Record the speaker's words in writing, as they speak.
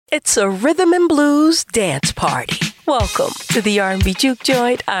It's a rhythm and blues dance party. Welcome to the R&B Juke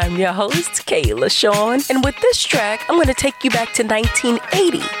Joint. I'm your host, Kayla Sean. And with this track, I'm going to take you back to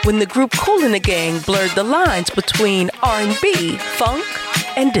 1980 when the group Kool and the Gang blurred the lines between R&B, funk,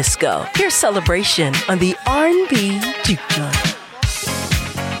 and disco. Here's Celebration on the R&B Juke Joint.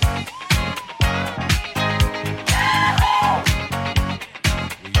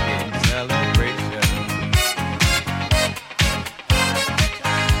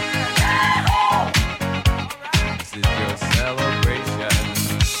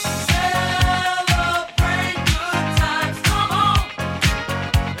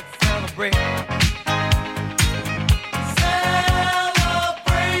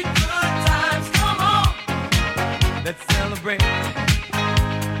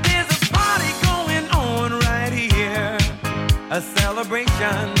 A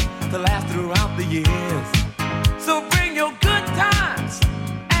celebration to last throughout the years. So bring your good times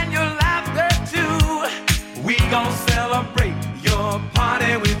and your laughter too. We gon' celebrate your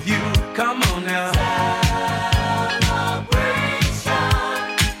party with you. Come on now. Celebration.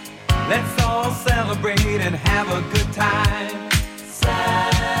 Let's all celebrate and have a good time. Celebration.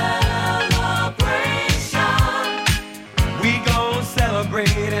 We gon'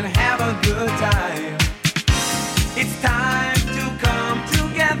 celebrate and have a good time. It's time to come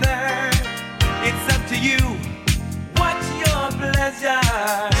together. It's up to you. What's your pleasure?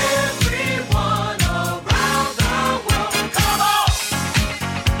 Everyone around the world, come on!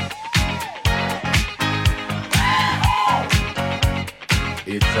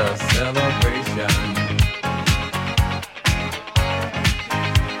 It's a celebration.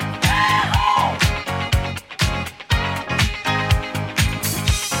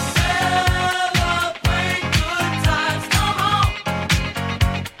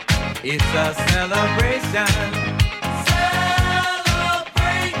 It's a celebration.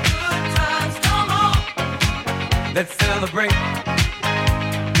 Celebrate good times, come on. Let's celebrate.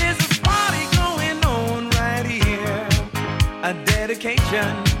 There's a party going on right here. A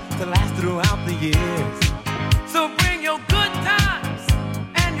dedication to last throughout the years. So bring your good times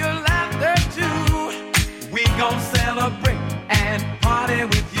and your laughter too. We gon' celebrate and party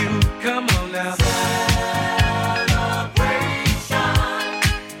with you. Come on now.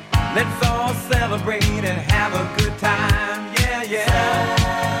 Let's all celebrate and have a good time, yeah, yeah.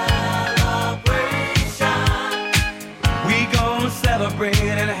 Celebration. We gon' celebrate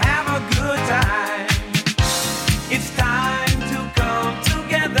and have a good time. It's time to come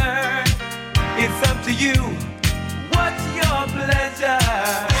together. It's up to you. What's your pleasure?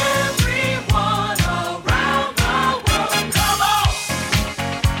 Everyone around the world, come on!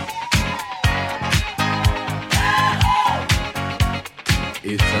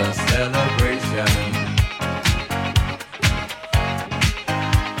 It's a celebration.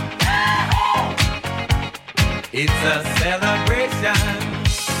 It's a celebration.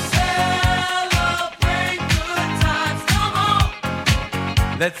 Celebrate good times, come on.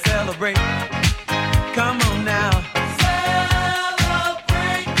 Let's celebrate. Come on now.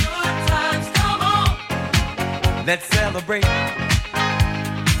 Celebrate good times, come on. Let's celebrate.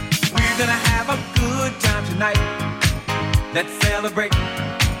 We're gonna have a good time tonight. Let's celebrate.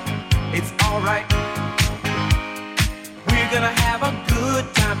 It's alright. We're gonna have a good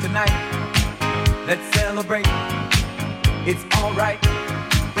time tonight. Let's celebrate. It's alright,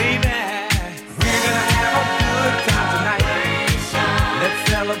 baby. We're gonna have a good time tonight. Let's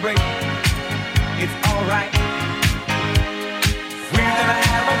celebrate. It's alright. We're gonna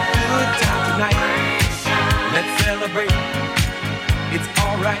have a good time tonight. Let's celebrate. It's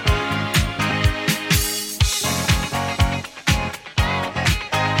alright.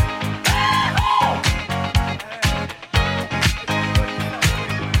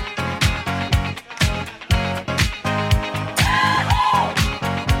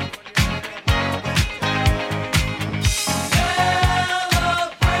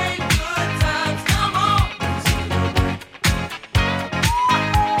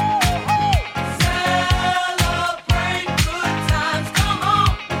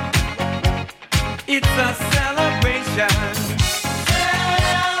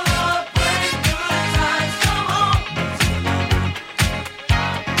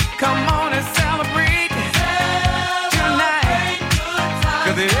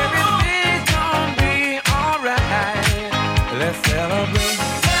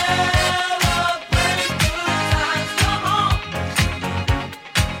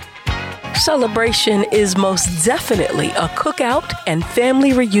 celebration is most definitely a cookout and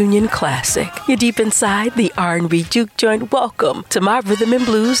family reunion classic. You're deep inside the R&B Juke Joint. Welcome to my Rhythm and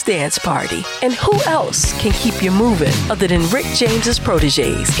Blues dance party. And who else can keep you moving other than Rick James's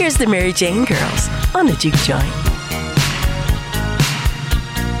proteges? Here's the Mary Jane Girls on the Juke Joint.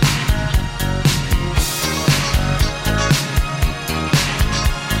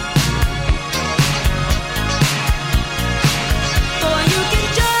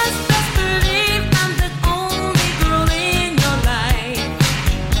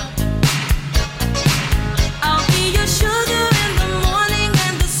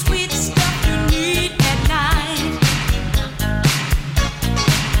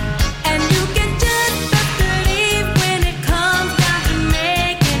 And you can just believe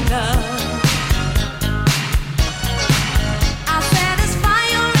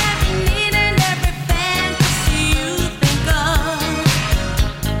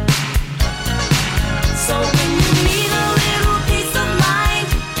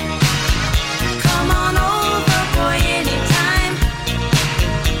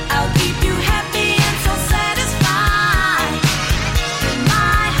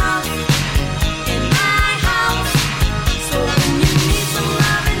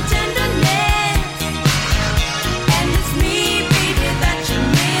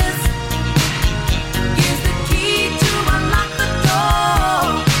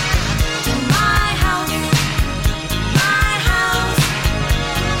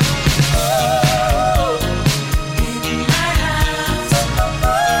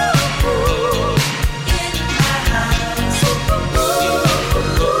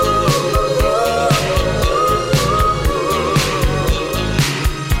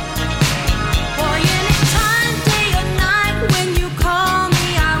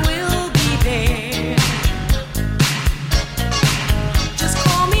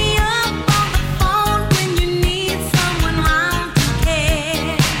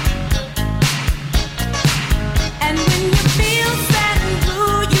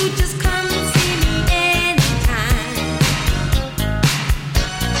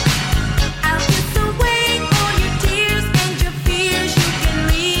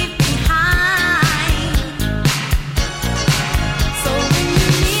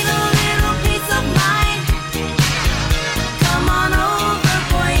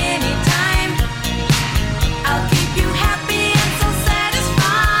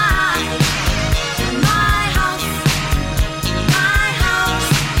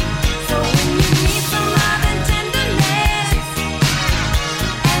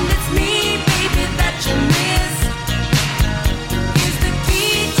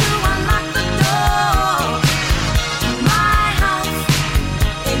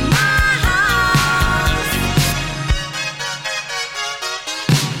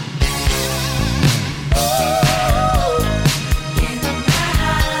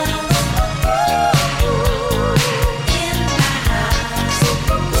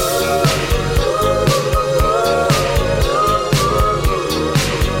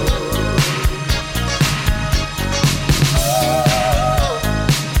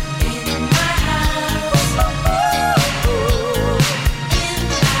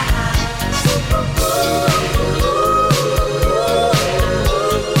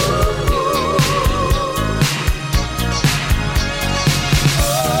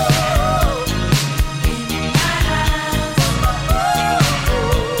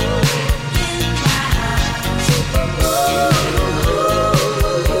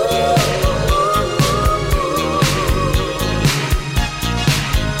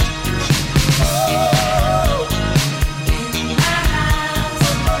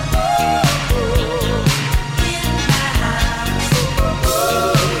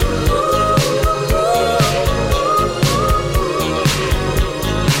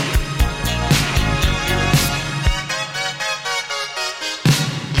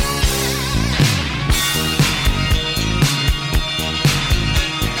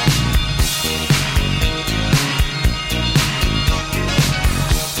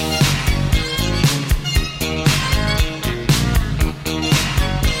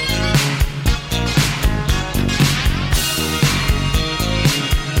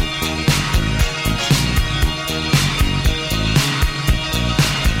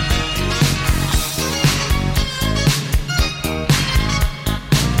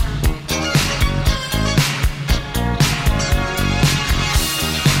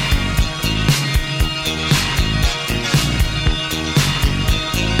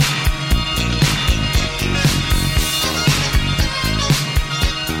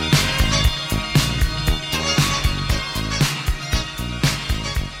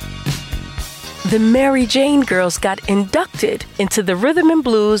the Mary Jane Girls got inducted into the Rhythm and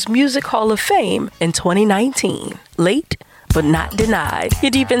Blues Music Hall of Fame in 2019. Late, but not denied.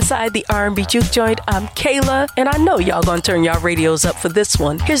 You're deep inside the R&B Juke Joint. I'm Kayla, and I know y'all gonna turn y'all radios up for this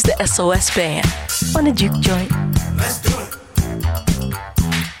one. Here's the SOS Band on the Juke Joint. Let's do it.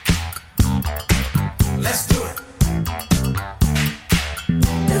 Let's do it.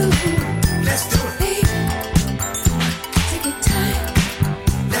 Let's do it. Take your time.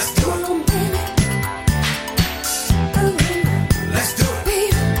 Let's do it. Let's do it.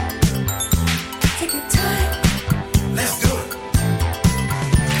 Baby, take your time. Let's do it.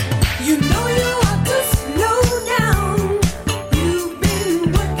 You know you ought to slow down. You've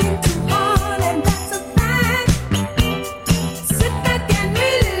been working too hard, and that's a fact. Sit back and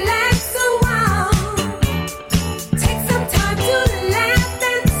relax a while. Take some time to laugh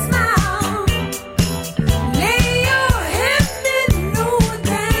and smile. Lay your head low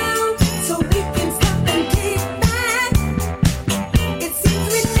down so we can stop and kick back. It seems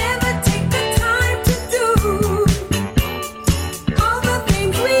we never take the time to do all the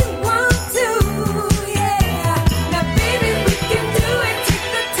things we want to, yeah. Now, baby, we can do it. Take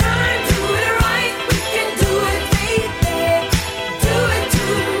the time, do it right. We can do it, baby. Do it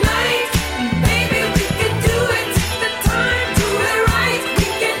tonight, baby. We can do it. Take the time, do it right. We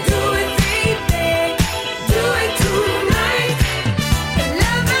can do it, baby. Do it tonight. The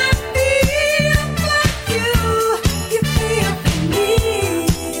love I feel for you, you feel for me.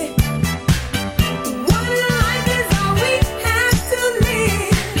 One life is all we have to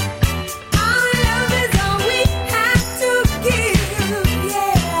live. Our love is all we have to give,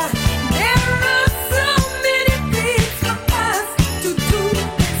 yeah. There are so many things for us to do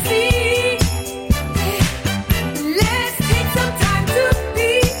and see. Let's take some time to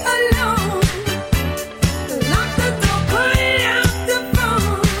be alone. Lock the door, put out the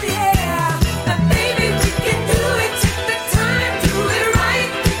phone, yeah. But baby, we can do it. Take the time, do it right.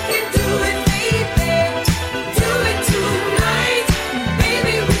 We can do it, baby. Do it tonight,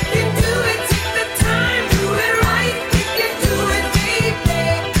 baby. We can do it. Take the time, do it right. We can do it, baby.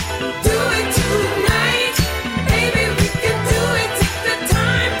 Do it tonight, baby. We can do it. Take the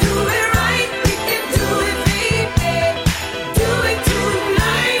time, do it right. We can do it, baby. Do it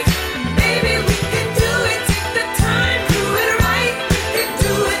tonight, baby. We can do it. Take the time, do it right. We can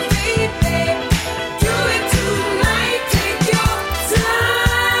do it, baby. Do it tonight. Take your time.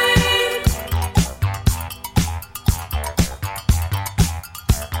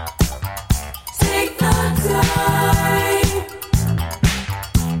 Take the time.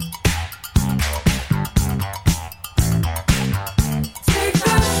 Take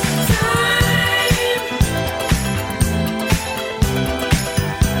the time.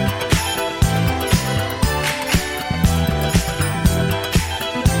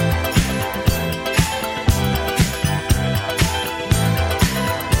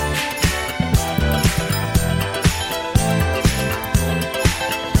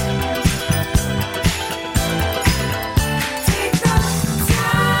 Take the time.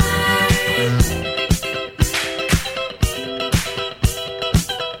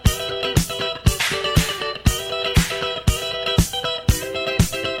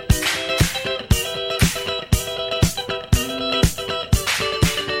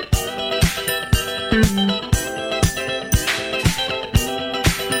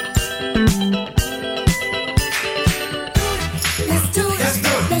 Let's do it. Let's do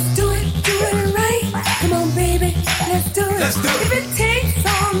it. Let's do it. Do it right. Come on, baby. Let's do it. Let's do it. If it takes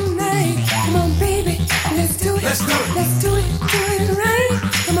all night, come on, baby. Let's do it. Let's do it. Let's do it. Do it right.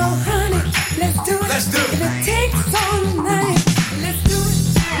 Come on, honey. Let's do it. Let's do it. If it takes all night, let's do it.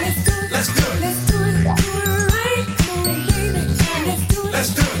 Let's do it. Let's do it. Let's do it. Do it right. Come on, baby. Let's do it. Let's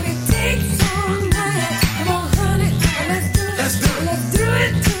do it. If it takes all night, come on, honey. Let's do it. Let's do it. Let's do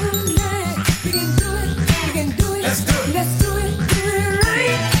it tonight. We can do it. We can do it. Let's do it. Let's do it. Do it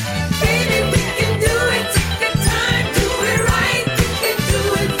right. Baby, we can do it. Take the time. Do it right. We can do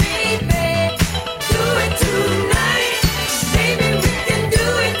it, baby. Do it tonight. Baby, we can do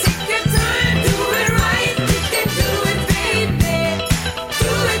it. Take your time. Do it right. We can do it, baby.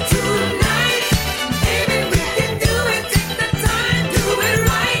 Do it tonight. Baby, we can do it. Take the time. Do it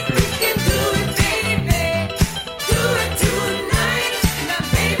right. We can do it, baby. Do it tonight. Now,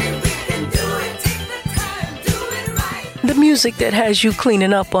 baby, we can do it. Take the time. Do it right. The music that has you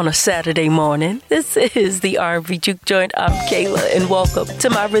cleaning up on a Saturday morning. This is the R&B Juke Joint. I'm Kayla, and welcome to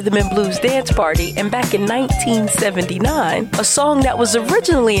my Rhythm and Blues dance party. And back in 1979, a song that was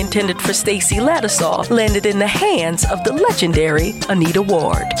originally intended for Stacey Lattisaw landed in the hands of the legendary Anita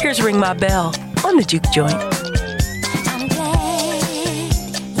Ward. Here's Ring My Bell on the Juke Joint. I'm glad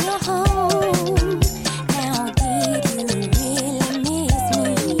you're home.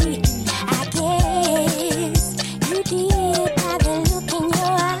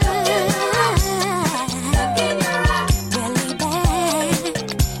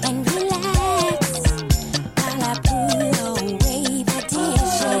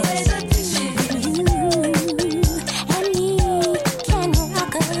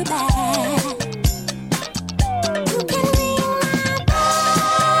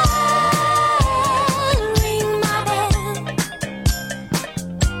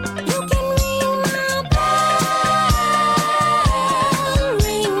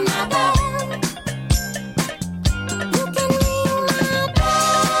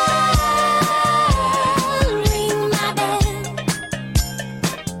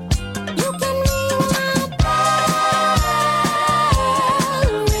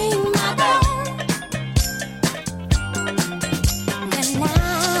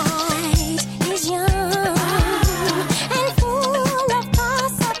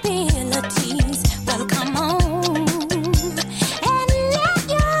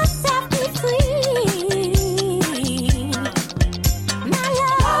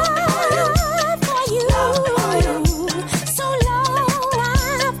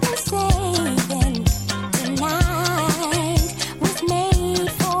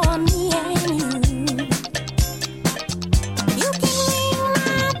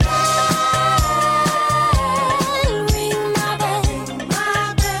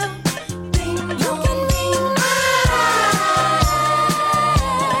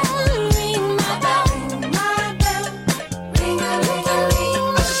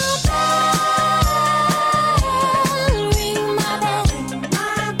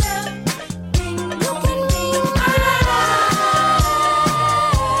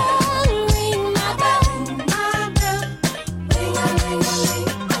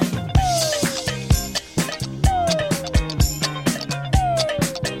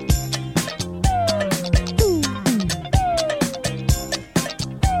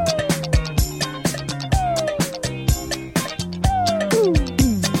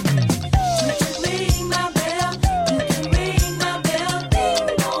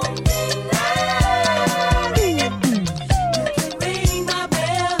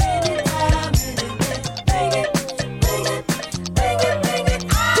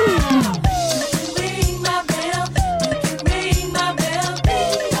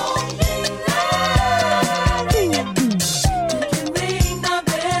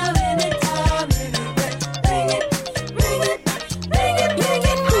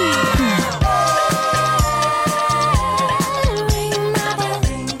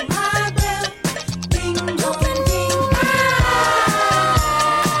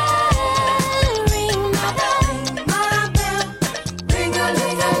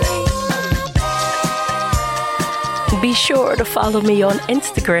 Be sure to follow me on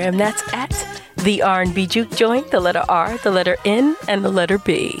Instagram. That's at the R&B Juke Joint, the letter R, the letter N, and the letter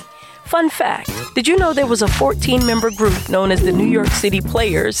B. Fun fact, did you know there was a 14-member group known as the New York City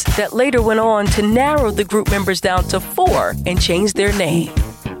Players that later went on to narrow the group members down to 4 and change their name?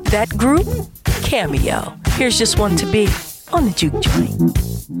 That group? Cameo. Here's just one to be on the Juke Joint.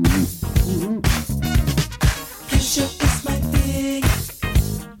 Pleasure is my thing.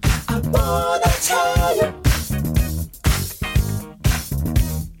 I wanna tell you.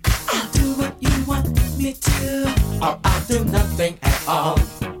 I'll do what you want me to, or I'll do nothing at all.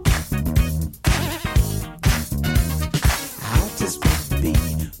 I just want to be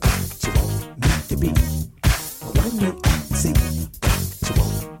what you want me to be. When you see what you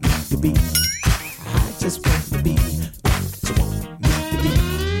want me to be, I just want to be what you want me to be.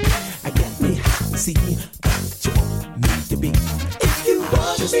 I get me see what you want me to be. If you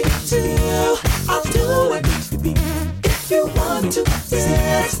want me to, I'll do it. If you want to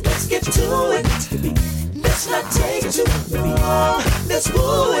dance, let's get to it. Let's not take too long, let's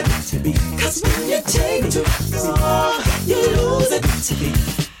woo it. Cause when you take too long, you lose it.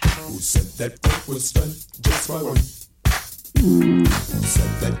 Who said that it was done just for one? Who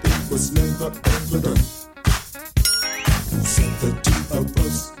said that it was never ever done? Who said the two of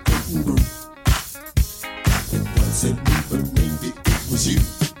us couldn't groove? It wasn't me, but maybe it was you.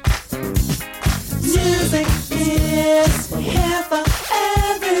 Music is here for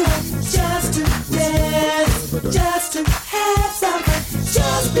everyone, just to dance, just to have some fun,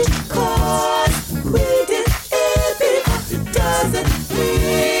 just because we did it before doesn't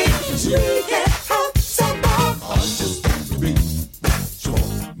mean we can't have some more. I just want to be what you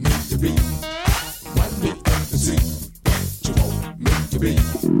want me to be. One day I can see what you want me to be.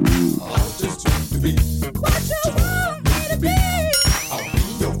 I just want to be What you want me to be? I'll be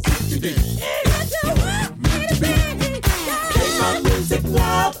your 50 day. What you want me to be? Play my music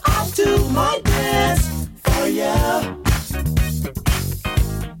loud, I'll do my best for you.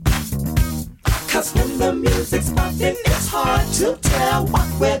 Cause when the music's bumping, it's hard to tell what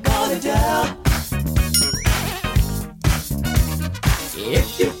we're gonna do.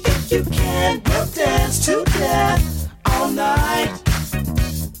 If you think you can, we'll dance to death all night.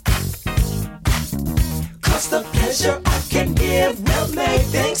 Cause the pleasure I can give will make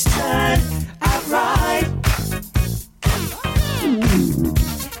things turn out right.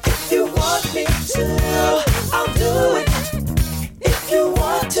 If you want me to, I'll do it. If you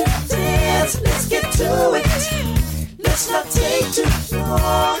want to dance, let's get to it. Let's not take too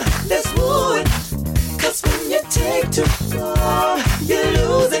long, let's woo it. Cause when you take too long, you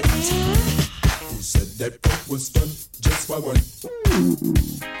lose it. Who said that it was done just for one? Who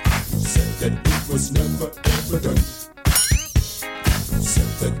said that it was never ever done? Who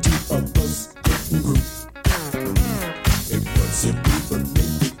said that two of us couldn't groove? It wasn't me, but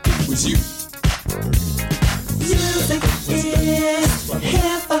maybe it was you. Music is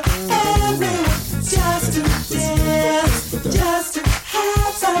here for everyone, just to dance, just to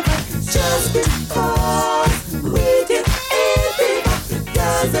have some fun, just because we did it before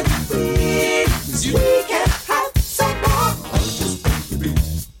doesn't mean we can't have some more. I just want to be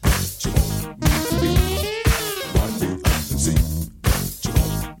what you want me to be. One day I can see what you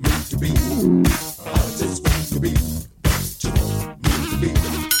want me to be. I just want to be what you want me to be.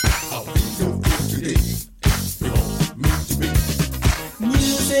 I'll be your 50 day. You want me to be.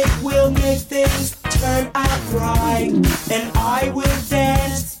 Music will make things turn out right, and I will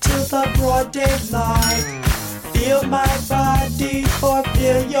dance till the broad daylight. Feel my body or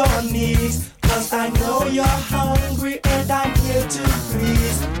feel your knees, cause I know you're hungry and I'm here to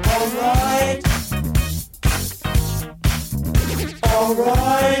please. Alright,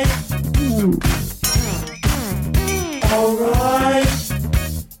 alright, alright,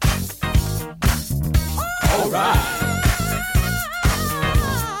 alright.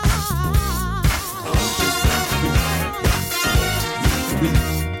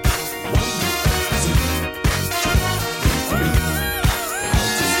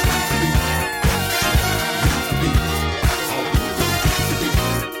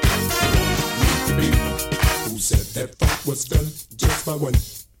 Who said that thought was done just by one?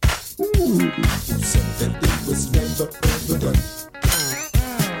 Who said that it was never ever done?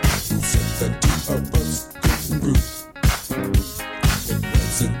 Who said that two of us couldn't groove? It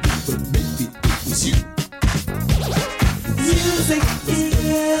wasn't me, but maybe it was you. Music is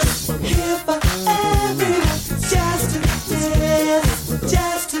here for everyone, just to dance,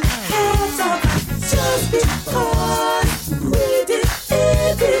 just to have some fun, just because we did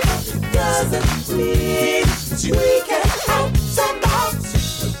it before doesn't mean we can have some more.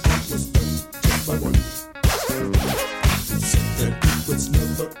 That thought was done just by one.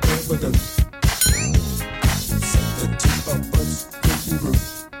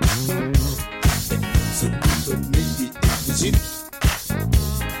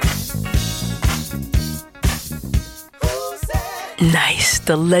 Nice.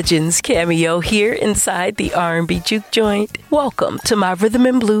 The Legends cameo here inside the R&B Juke Joint. Welcome to my Rhythm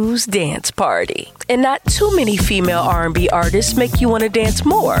and Blues dance party. And not too many female R&B artists make you want to dance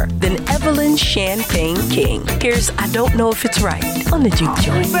more than Evelyn Champagne King. Here's I Don't Know If It's Right on the Juke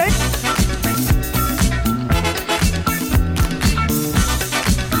Joint.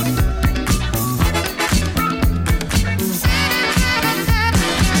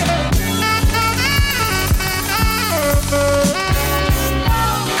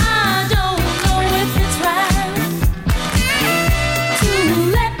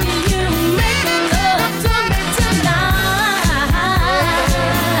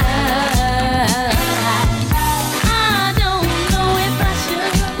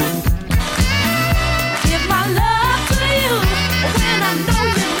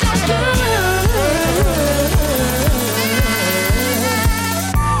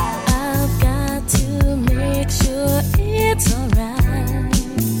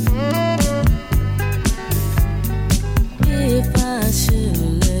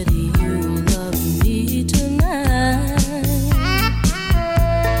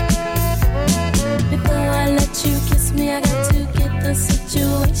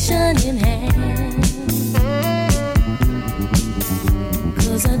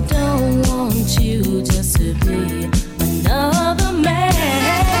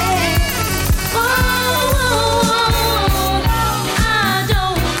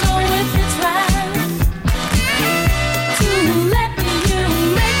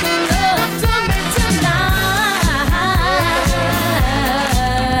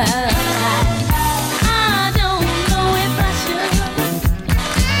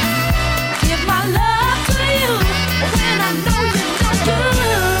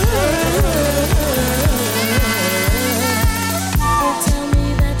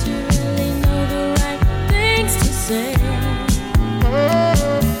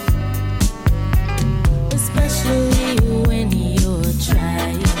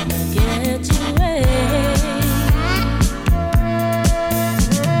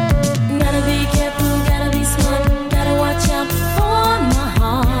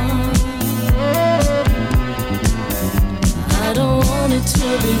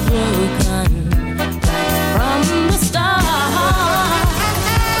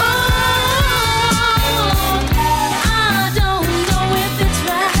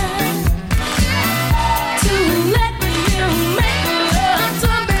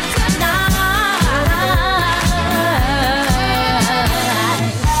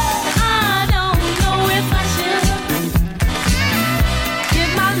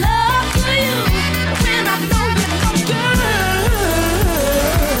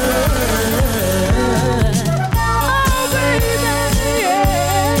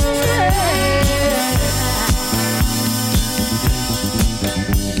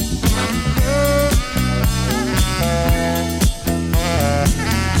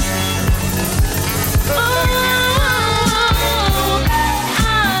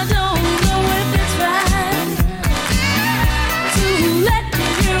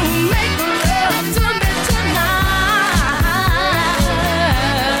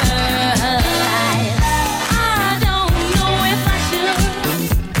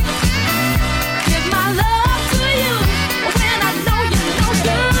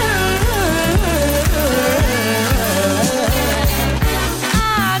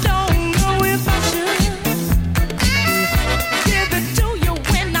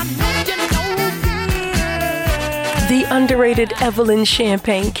 Underrated Evelyn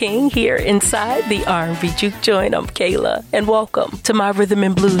Champagne King here inside the R&B Juke Joint. I'm Kayla, and welcome to my Rhythm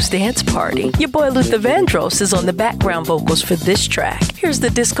and Blues dance party. Your boy Luther Vandross is on the background vocals for this track. Here's the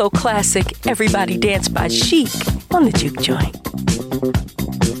disco classic Everybody Dance by Chic on the Juke Joint.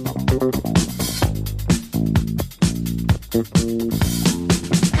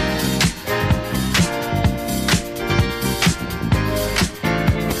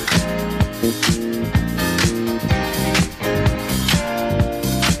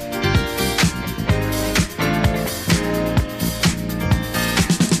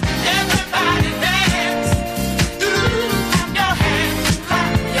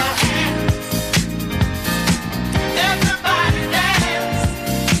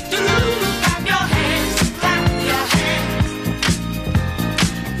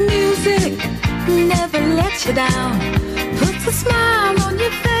 You down, puts a smile on your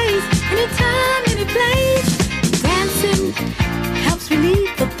face, anytime, any place. Dancing helps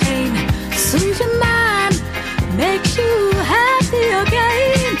relieve the pain, soothes your mind, makes you happy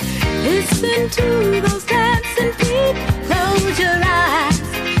again. Listen to those dancing feet, close your eyes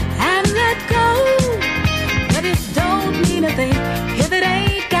and let go. But it don't mean a thing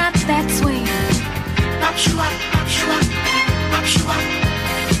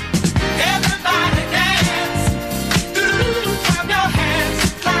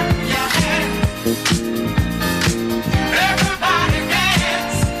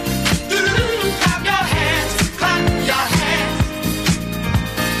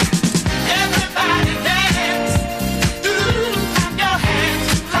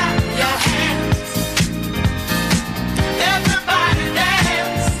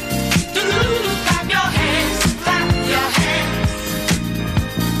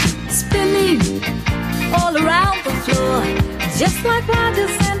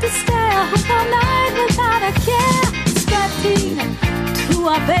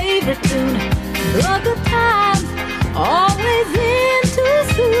favorite tune. But the time's always in too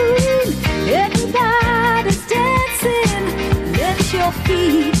soon. Everybody's dancing. Let your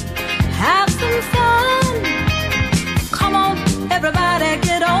feet have some fun. Come on, everybody,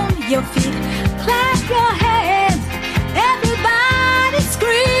 get on your feet. Clap your hands. Everybody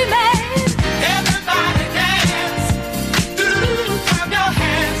screaming. Everybody dance. Do-do-do. Clap your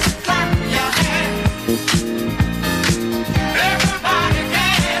hands. Clap your hands. Everybody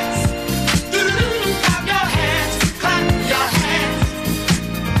dance. Do-do-do. Clap your hands. Clap your hands.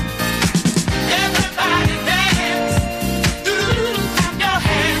 Everybody dance. Do-do-do. Clap your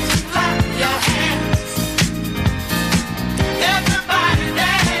hands. Clap your hands. Everybody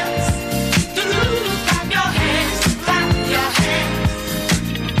dance. Do-do-do. Clap your hands. Clap your hands.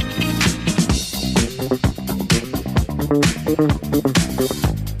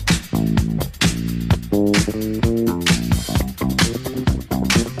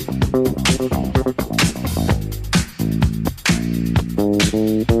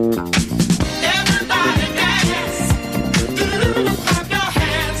 Everybody dance. Do-do-do. Clap your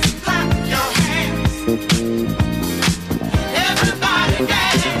hands. Clap your hands. Everybody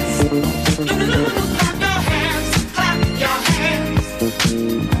dance. Do-do-do. Clap your hands. Clap your hands.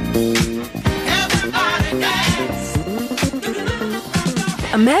 Everybody dance.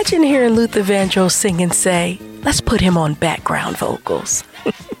 Imagine hearing Luther Vandross sing and say, let's put him on background vocals.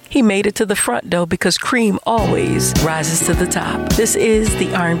 He made it to the front, though, because cream always rises to the top. This is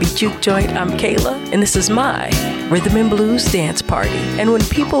the R&B Juke Joint. I'm Kayla, and this is my Rhythm and Blues Dance Party. And when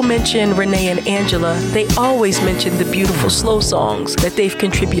people mention Renee and Angela, they always mention the beautiful slow songs that they've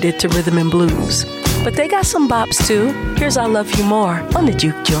contributed to Rhythm and Blues. But they got some bops, too. Here's I Love You More on the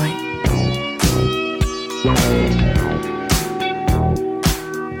Juke Joint.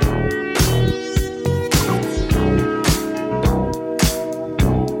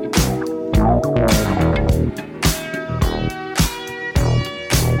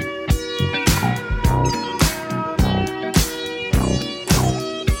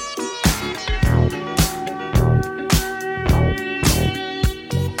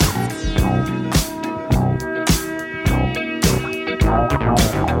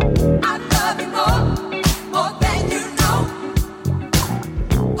 I love you more, more than you know.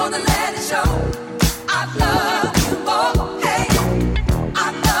 Gonna let it show. I love you more, hey. I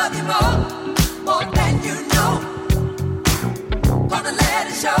love you more, more than you know. Gonna let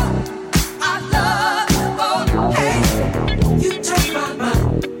it show. I love you more, hey. You take my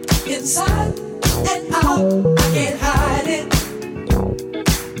mind inside and out. I can't hide it.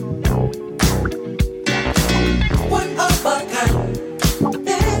 One of a kind.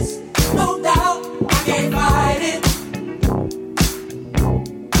 There's no doubt I can't fight it.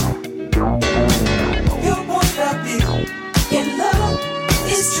 Your point of view in love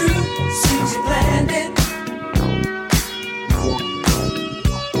is true. Seems you planned it.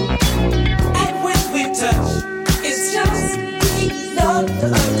 And when we touch, it's just enough to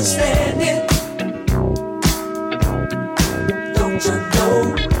understand it. Don't you know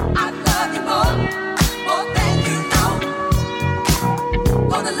I love you more, more than you know.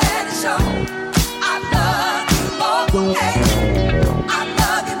 Gonna let it show. I love you more, hey. I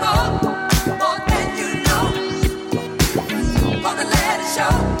love you more, more than you know. Gonna let it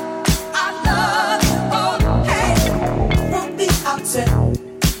show. I love you more, hey. From the outset,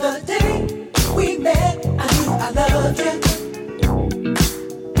 the day we met, I knew I loved you.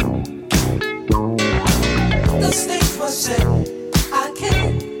 The stage was set. I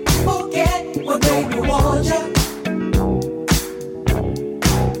can't forget what made me want you.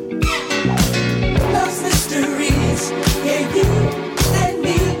 Love's mysteries, yeah, you and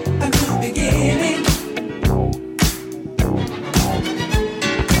me, a new beginning.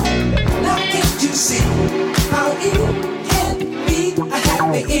 Now can't you see how it can be a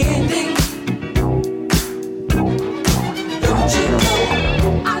happy ending? Don't you know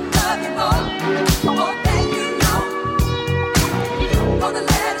I love you more, more than you know.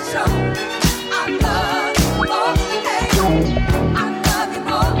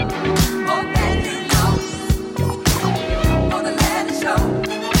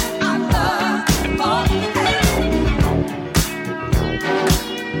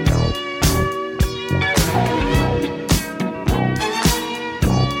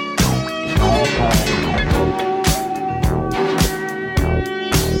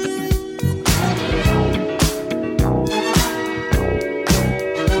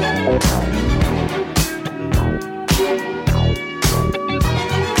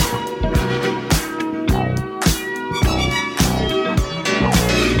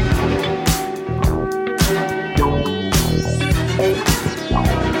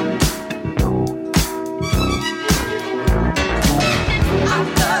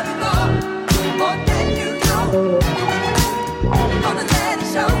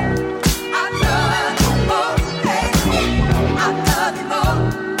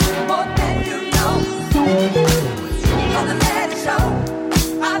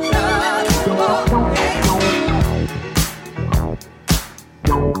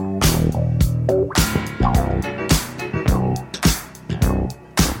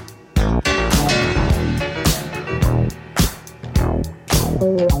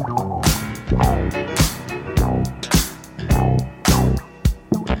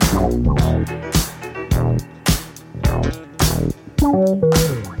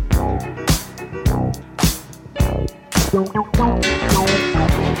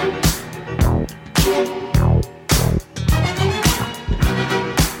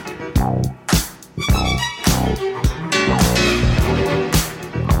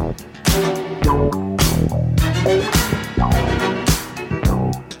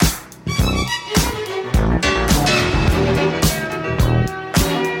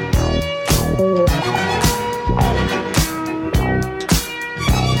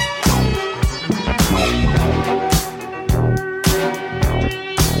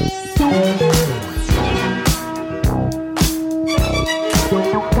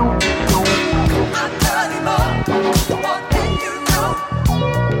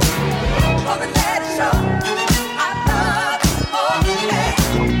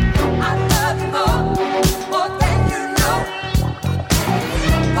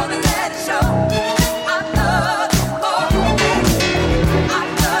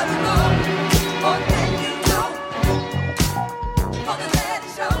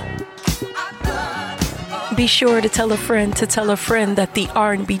 Be sure to tell a friend that the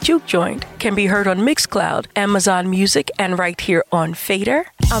R&B Juke Joint can be heard on Mixcloud, Amazon Music, and right here on Fader.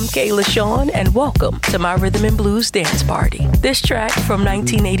 I'm Kayla Sean, and welcome to my Rhythm and Blues Dance Party. This track from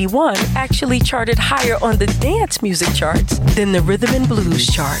 1981 actually charted higher on the dance music charts than the Rhythm and Blues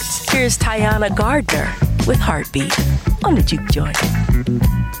charts. Here's Tiana Gardner with Heartbeat on the Juke Joint.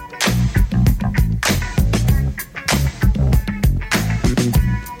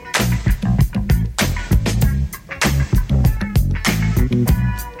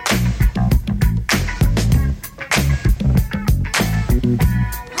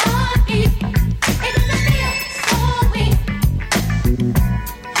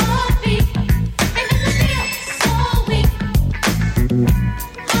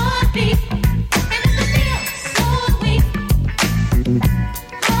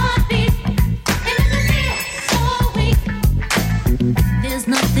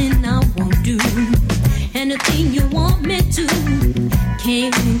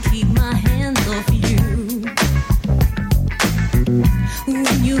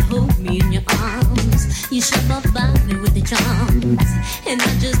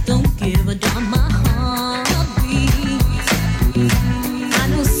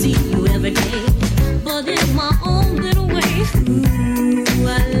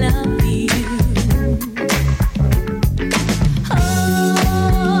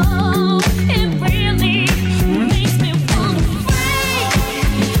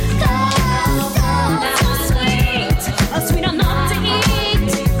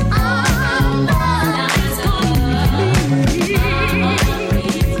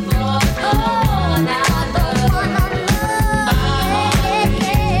 Oh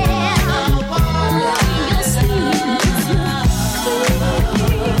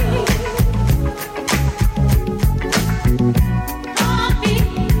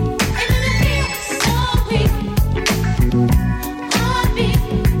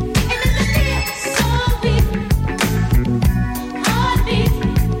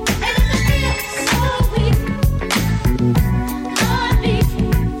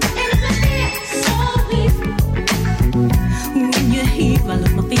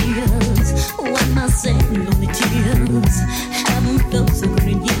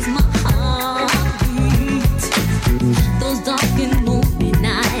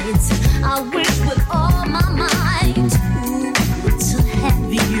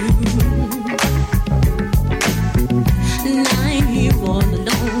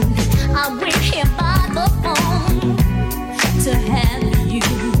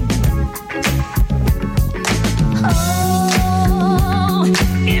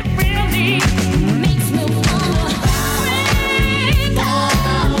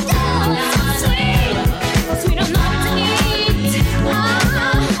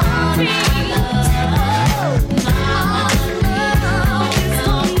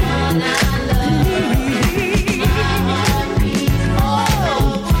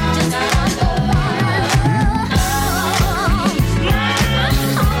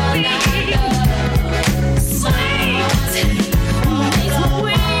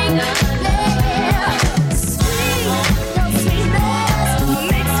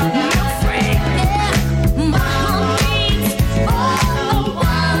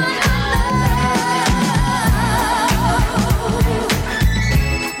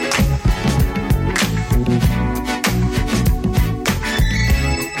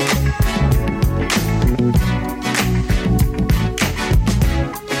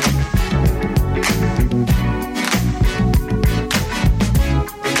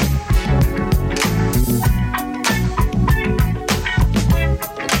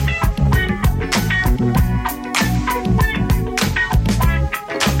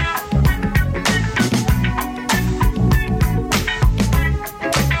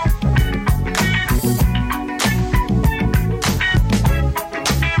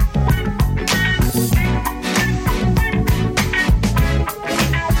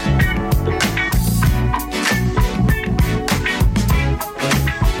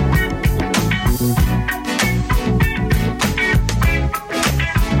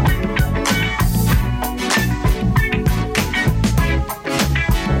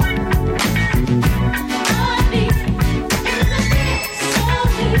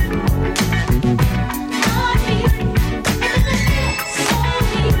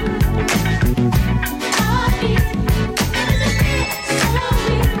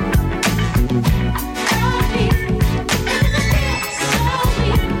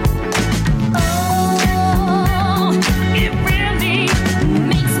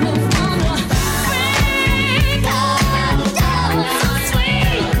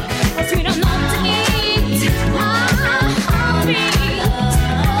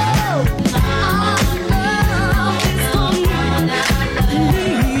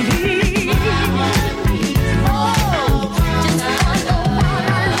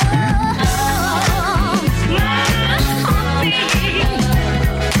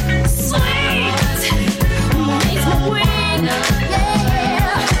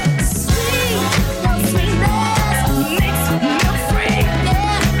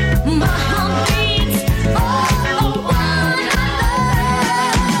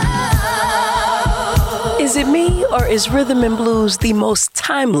Is it me, or is rhythm and blues the most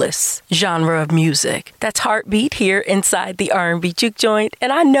timeless genre of music? That's Heartbeat here inside the R&B Juke Joint.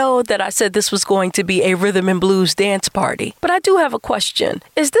 And I know that I said this was going to be a rhythm and blues dance party, but I do have a question.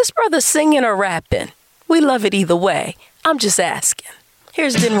 Is this brother singing or rapping? We love it either way. I'm just asking.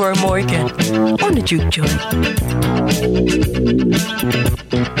 Here's Denroy Morgan on the Juke Joint.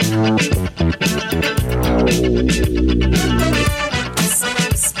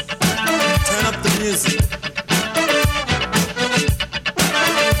 Turn up the music.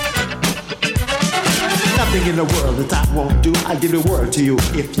 Nothing in the world that I won't do. I'll give the world to you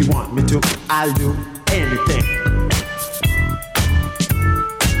if you want me to. I'll do anything.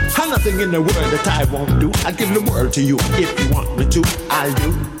 Nothing in the world that I won't do. I'll give the world to you if you want me to. I'll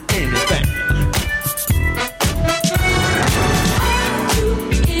do anything.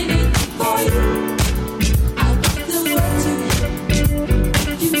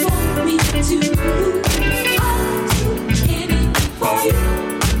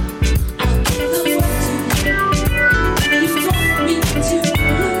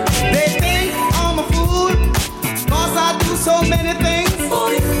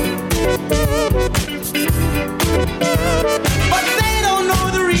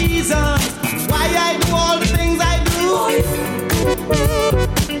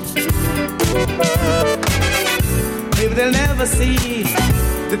 Maybe they'll never see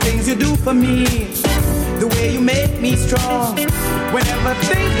the things you do for me, the way you make me strong whenever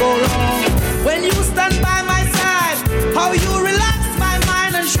things go wrong. When you stand by my side, how you relax my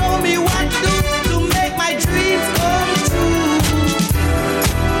mind and show me what to do to make my dreams come true.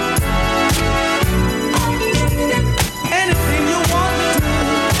 Anything you want to do,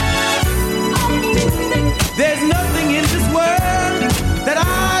 there's nothing in this world that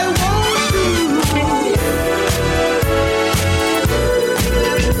I won't do.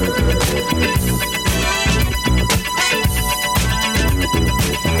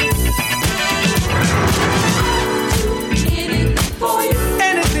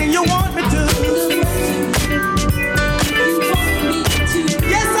 Anything you want me to.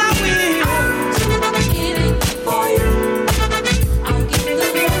 Yes, I will.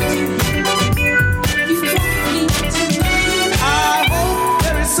 I hope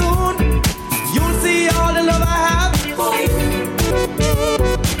very soon you'll see all the love I have for you.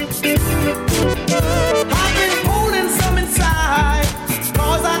 I've been holding some inside,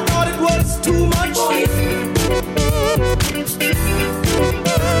 'cause I thought it was too much.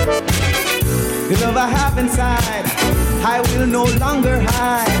 The love I have inside, I will no longer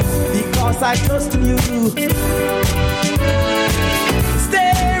hide, because I trust in you.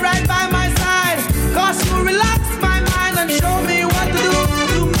 Stay right by my side, 'cause you relax my mind and show me what to do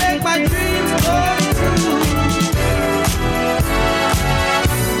to make my dreams come true.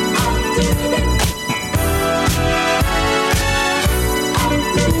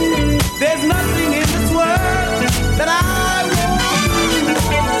 There's nothing in this world that I won't do.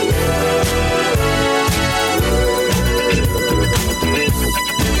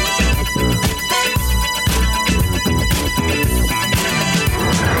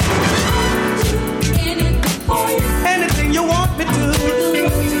 Anything you want me to.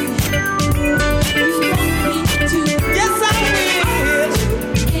 Yes, I will.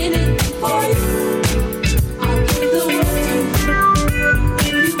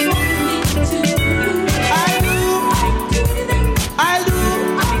 I'll do. I'll do.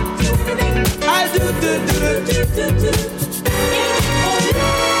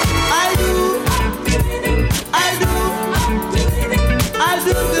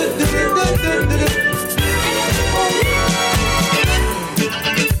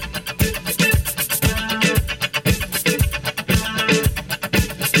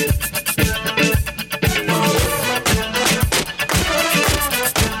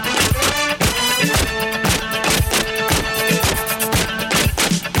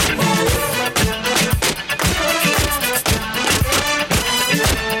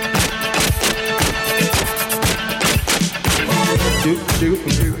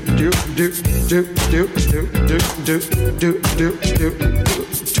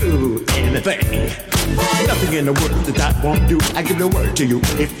 Do anything. Nothing in the world that I won't do. I give the word to you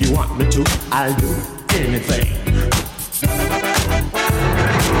if you want me to. I'll do anything.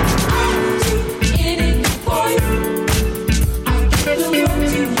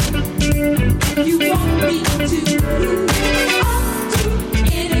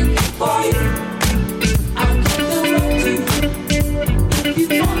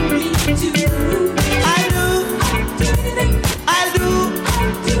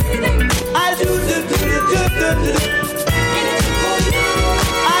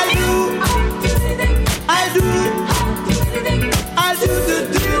 I'll do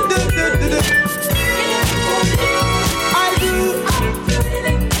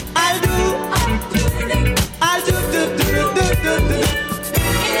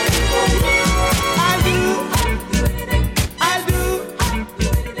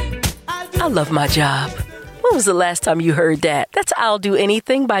love my job. When was the last time you heard that? That's I'll Do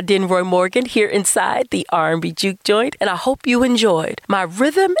Anything by Denroy Morgan here inside the R&B Juke Joint, and I hope you enjoyed my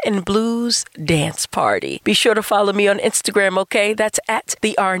rhythm and blues dance party. Be sure to follow me on Instagram, okay? That's at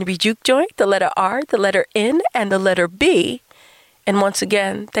the R&B Juke Joint, the letter R, the letter N, and the letter B. And once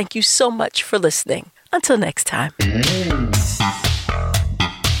again, thank you so much for listening. Until next time.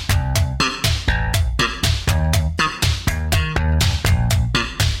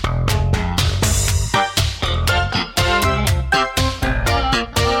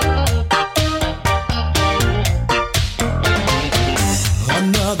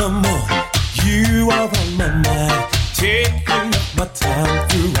 Another morning, you are on my mind, taking up my time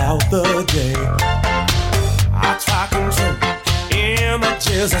throughout the day. I try control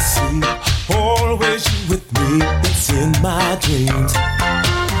images I see, always you with me, it's in my dreams.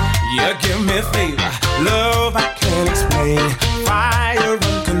 You give me favor, love I can't explain, fire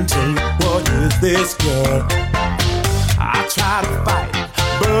uncontained, what is this, girl? I try to fight,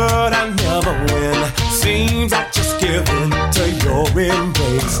 but I never win. Seems I just give in to your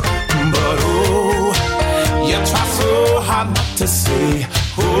embrace. But oh, you try so hard not to see.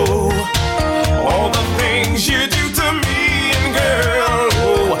 Oh, all the things you do to me, and girl,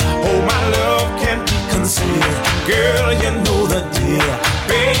 oh, my love can't be concealed. Girl, you know the deal.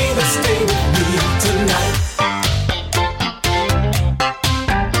 Baby, stay with me tonight.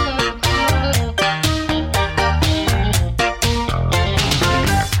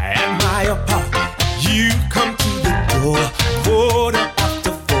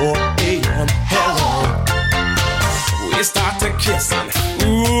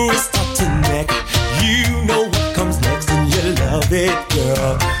 Ooh, it's start to neck. You know what comes next, and you love it,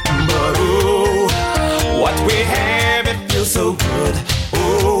 girl. But oh, what we have, it feels so good.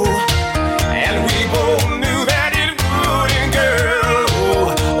 Oh, and we both knew that it would, and girl,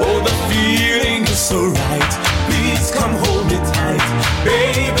 oh, the feeling is so right. Please come hold me tight,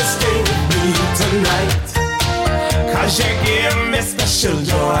 baby, stay with me tonight. 'Cause you give me special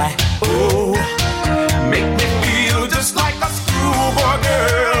joy. Oh, make me feel just like a schoolboy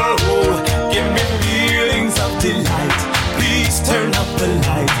girl. Oh, give me feelings of delight. Please turn up the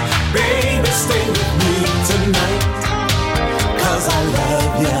light. Baby, stay with me tonight. 'Cause I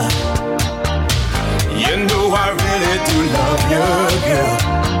love you. You know I really do love you, girl.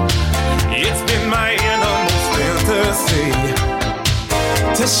 It's been my innermost fantasy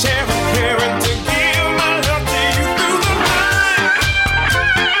to share a care and to give my love to you through the night.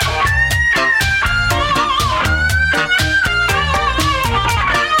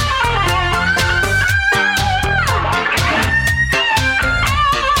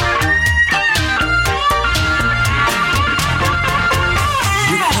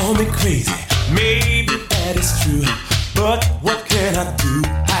 Crazy, maybe that is true, but what can I do?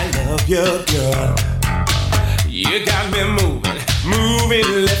 I love you, girl. You got me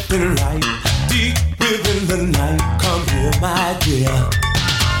moving left and right, deep within the night. Come here, my dear.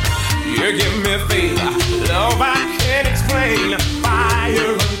 You give me favor, love I can't explain,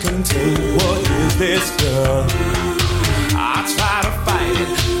 fire uncontained. What is this, girl? I try to fight it,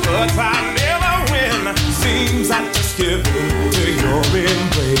 but I never win. Seems I just give in to your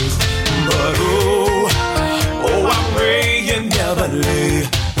embrace. But oh, I pray you never leave.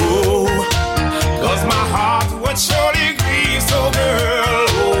 Oh, 'cause my heart would surely grieve. So girl,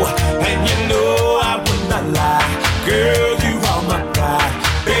 oh, and you know I would not lie. Girl, you are my pride.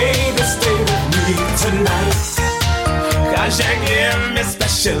 Baby, stay with me tonight. 'Cause you give me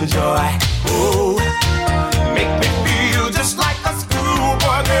special joy. Oh, make me feel just like a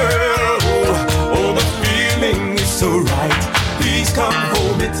schoolboy girl. Oh, the feeling is so right. Please come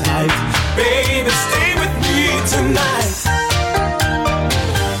hold me tight. Baby, stay with me tonight.